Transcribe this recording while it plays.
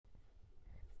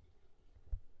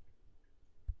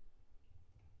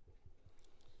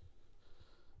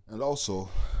But also,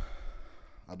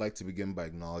 I'd like to begin by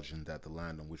acknowledging that the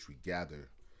land on which we gather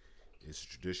is the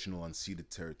traditional unceded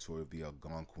territory of the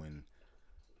Algonquin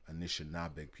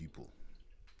Anishinaabe people.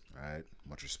 Alright?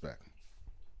 Much respect.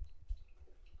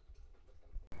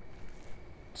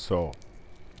 So,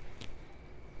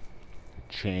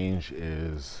 change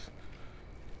is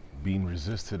being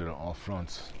resisted on all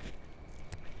fronts.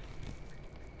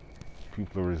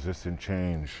 People are resisting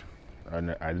change. I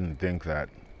didn't think that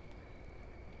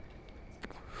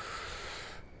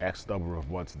X number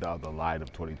of months down the line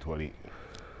of 2020,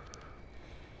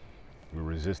 we're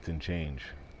resisting change.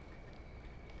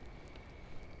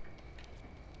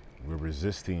 We're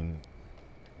resisting.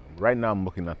 Right now, I'm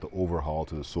looking at the overhaul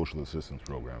to the social assistance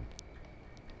program.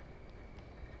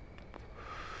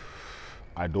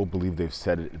 I don't believe they've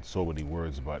said it in so many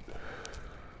words, but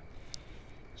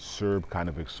CERB kind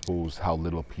of exposed how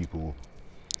little people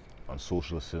on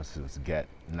social assistance get.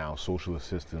 Now, social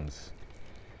assistance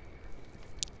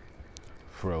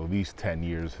for at least 10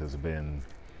 years has been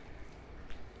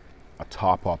a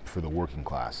top up for the working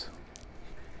class.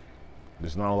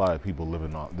 There's not a lot of people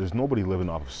living off, there's nobody living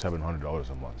off of $700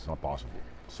 a month. It's not possible.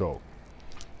 So,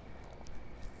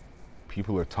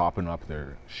 people are topping up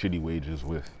their shitty wages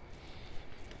with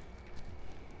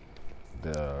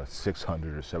the $600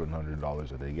 or $700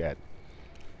 that they get,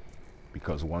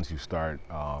 because once you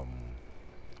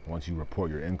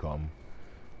report your income,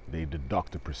 they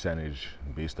deduct a percentage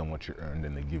based on what you earned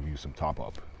and they give you some top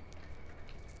up.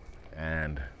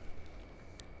 And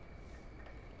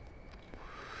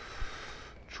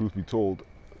truth be told,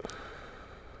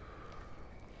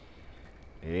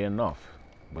 it ain't enough.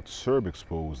 But CERB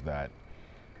exposed that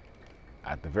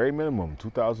at the very minimum,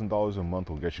 $2,000 a month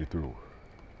will get you through.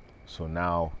 So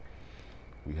now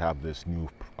we have this new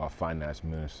finance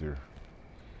minister,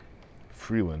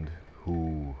 Freeland,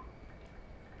 who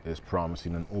is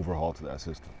promising an overhaul to that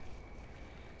system.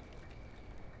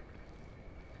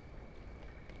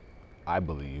 I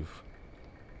believe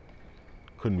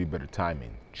couldn't be better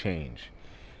timing. Change.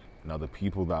 Now the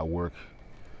people that work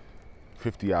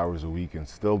 50 hours a week and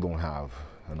still don't have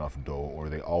enough dough, or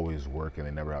they always work and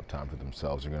they never have time for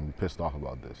themselves, are going to be pissed off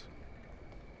about this.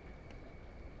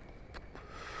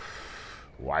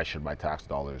 Why should my tax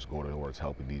dollars go towards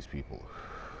helping these people?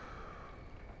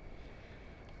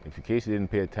 If in case you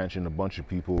didn't pay attention, a bunch of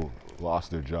people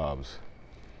lost their jobs.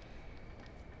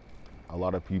 A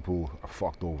lot of people are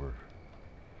fucked over.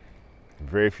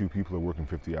 Very few people are working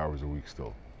 50 hours a week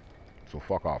still. So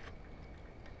fuck off.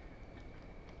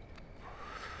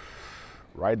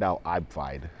 Right now, I'm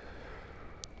fine.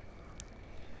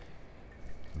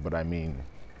 But I mean,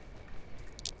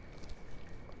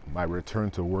 my return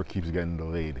to work keeps getting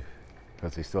delayed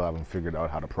because they still haven't figured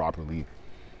out how to properly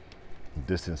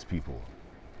distance people.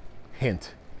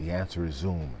 Hint, the answer is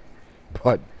Zoom,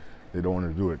 but they don't want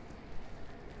to do it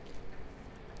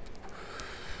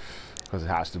because it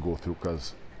has to go through,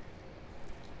 because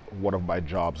one of my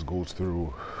jobs goes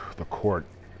through the court.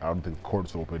 I don't think the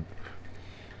court's open.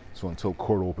 So until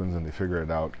court opens and they figure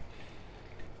it out,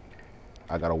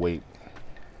 I gotta wait.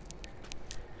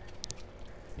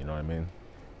 You know what I mean?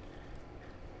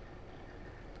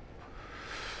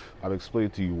 I've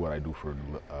explained to you what I do for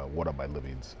what are my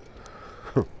livings.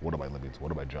 What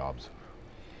are my jobs?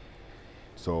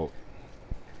 So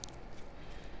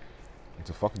it's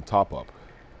a fucking top up,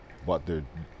 but they're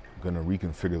gonna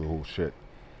reconfigure the whole shit,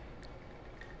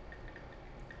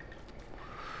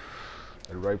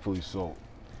 and rightfully so.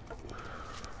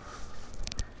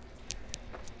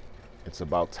 It's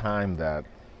about time that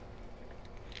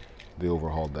they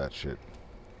overhauled that shit.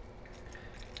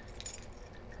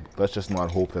 Let's just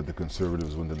not hope that the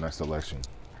conservatives win the next election.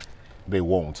 They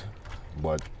won't,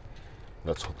 but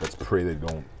let's pray they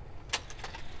don't.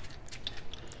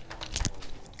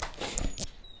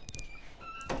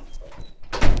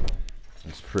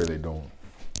 Let's pray they don't.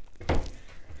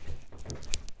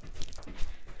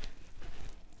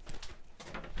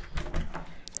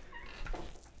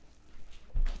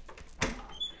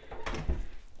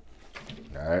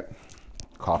 All right,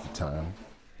 coffee time.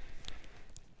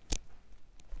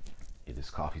 It is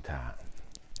coffee time.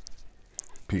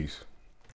 Peace.